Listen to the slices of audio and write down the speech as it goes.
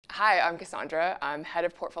Hi, I'm Cassandra. I'm head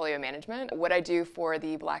of portfolio management. What I do for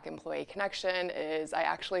the Black Employee Connection is I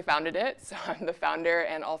actually founded it, so I'm the founder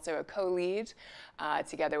and also a co-lead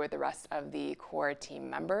together with the rest of the core team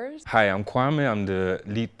members. Hi, I'm Kwame. I'm the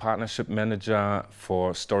lead partnership manager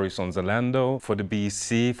for stories on Zalando. For the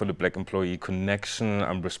BEC, for the Black Employee Connection,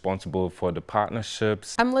 I'm responsible for the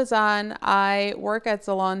partnerships. I'm Lisanne. I work at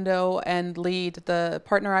Zalando and lead the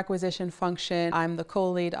partner acquisition function. I'm the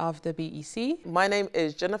co-lead of the BEC. My name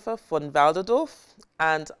is Jennifer von Walderdorf,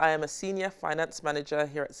 and I am a senior finance manager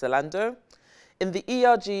here at Zalando. In the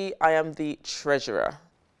ERG, I am the treasurer.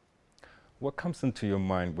 What comes into your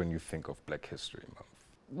mind when you think of Black History Month?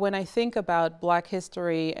 When I think about Black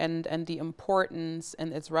history and the importance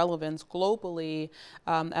and its relevance globally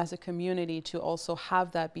as a community, to also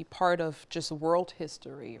have that be part of just world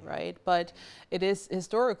history, right? But it is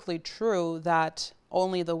historically true that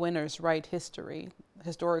only the winners write history.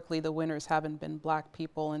 Historically, the winners haven't been Black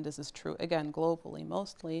people, and this is true, again, globally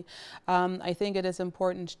mostly. I think it is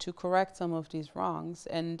important to correct some of these wrongs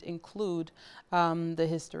and include the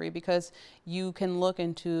history, because you can look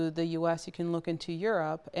into the US, you can look into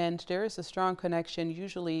Europe, and there is a strong connection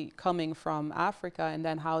usually coming from Africa, and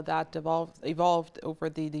then how that evolved over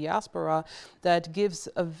the diaspora, that gives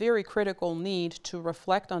a very critical need to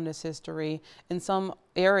reflect on this history in some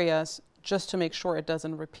areas just to make sure it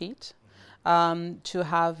doesn't repeat. To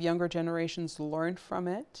have younger generations learn from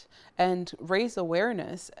it and raise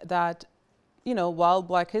awareness that, you know, while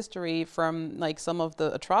Black history, from like some of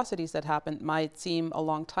the atrocities that happened, might seem a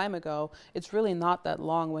long time ago, it's really not that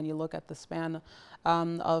long when you look at the span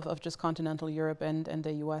of just continental Europe and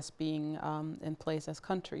the US being in place as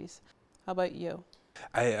countries. How about you?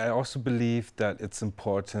 I also believe that it's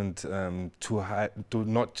important to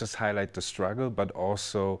not just highlight the struggle, but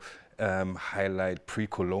also highlight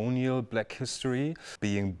pre-colonial Black history.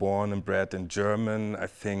 Being born and bred in German, I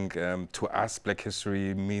think to us Black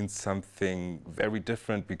history means something very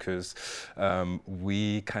different, because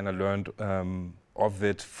we kind of learned of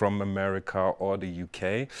it from America or the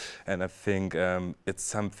UK, and I think it's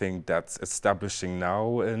something that's establishing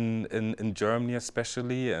now in Germany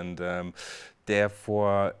especially, and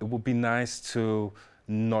therefore it would be nice to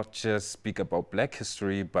not just speak about Black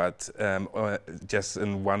history, but just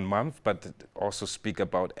in 1 month, but also speak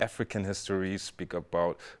about African history, speak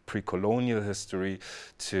about pre-colonial history,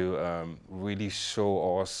 to really show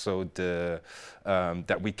also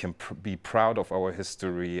that we can be proud of our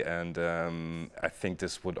history, and I think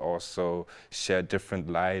this would also share different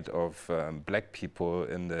light of Black people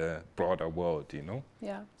in the broader world, you know?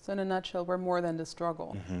 Yeah, so in a nutshell, we're more than the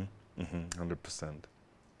struggle. 100%.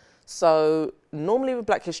 So normally with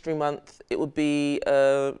Black History Month, it would be,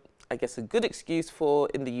 I guess, a good excuse for,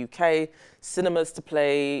 in the UK, cinemas to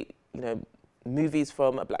play, you know, movies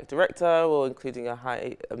from a Black director, or including a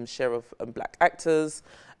high share of Black actors.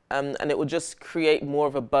 And it will just create more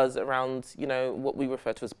of a buzz around, you know, what we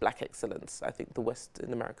refer to as Black excellence. I think the West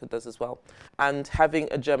in America does as well. And having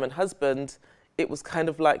a German husband, it was kind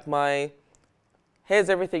of like my, here's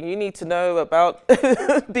everything you need to know about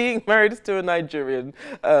being married to a Nigerian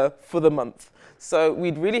for the month. So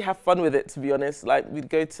we'd really have fun with it, to be honest. Like, we'd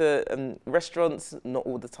go to restaurants, not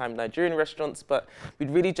all the time Nigerian restaurants, but we'd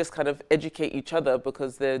really just kind of educate each other,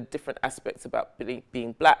 because there are different aspects about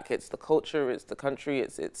being Black. It's the culture, it's the country,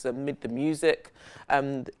 it's the music,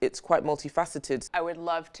 and it's quite multifaceted. I would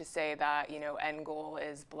love to say that, you know, end goal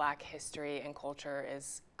is Black history and culture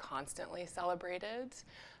is constantly celebrated.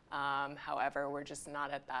 However, we're just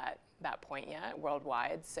not at that point yet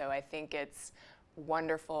worldwide. So I think it's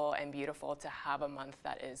wonderful and beautiful to have a month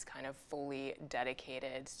that is kind of fully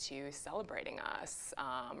dedicated to celebrating us,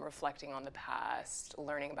 reflecting on the past,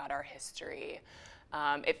 learning about our history.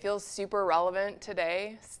 It feels super relevant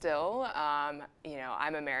today still. You know,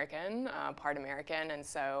 I'm American, part American, and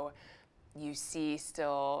so you see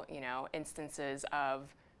still, you know, instances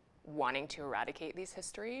of wanting to eradicate these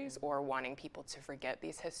histories or wanting people to forget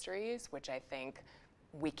these histories, which I think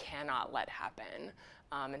we cannot let happen.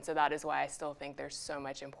 And so that is why I still think there's so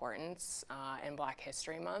much importance in Black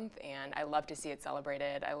History Month, and I love to see it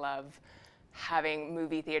celebrated. I love having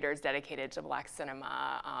movie theaters dedicated to Black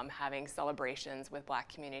cinema, having celebrations with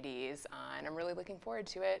Black communities, and I'm really looking forward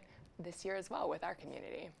to it this year as well with our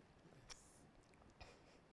community.